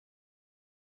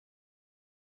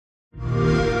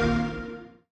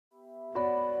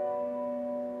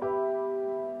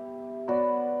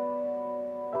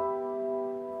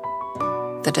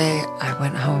the day I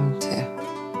went home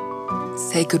to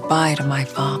say goodbye to my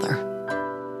father,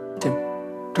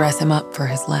 to dress him up for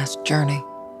his last journey.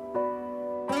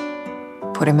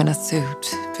 Put him in a suit,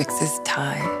 fix his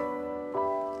tie.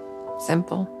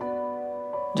 Simple.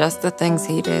 Just the things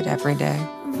he did every day.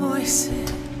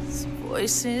 Voices,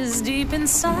 voices deep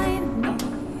inside me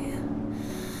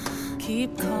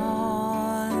keep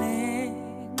calling,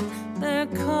 they're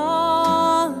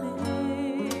calling.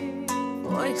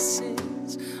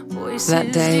 Voices, voices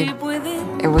That day, deep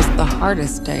within it was the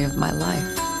hardest day of my life.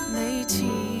 they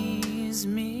tease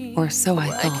me. Or so I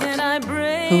Why thought. can't I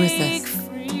break Who is this?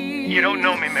 free? You don't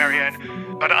know me,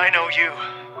 Marianne, but I know you.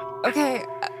 Okay,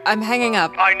 I'm hanging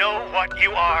up. I know what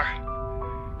you are.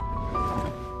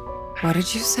 What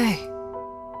did you say?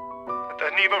 The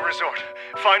Neva Resort.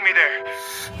 Find me there.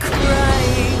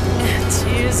 Crying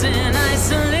tears in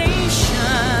isolation,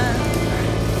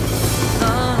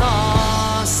 a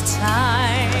lost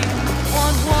time.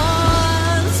 What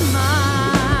was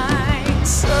mine?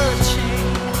 Searching,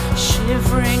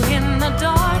 shivering in the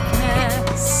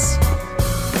darkness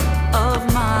of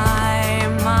my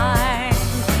mind.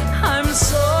 I'm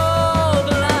so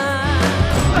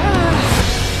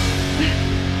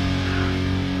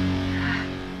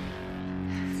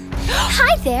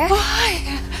Hi there.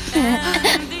 Why?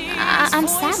 I'm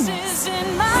Sadness.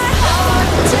 in my heart,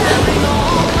 tearing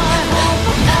all my hope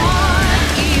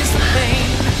apart. Ease the pain,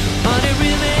 but it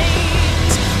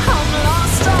remains. I'm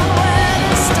lost on where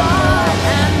to start,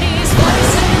 and these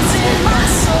voices in my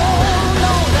soul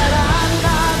know that I'm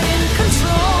not in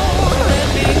control. Let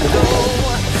me go,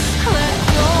 let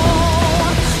go.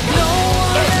 No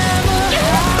one ever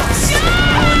has to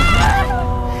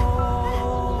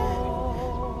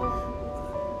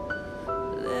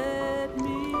let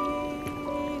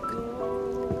me go.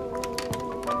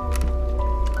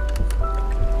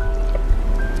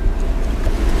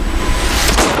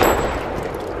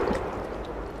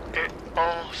 It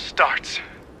all starts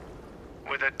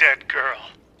with a dead girl.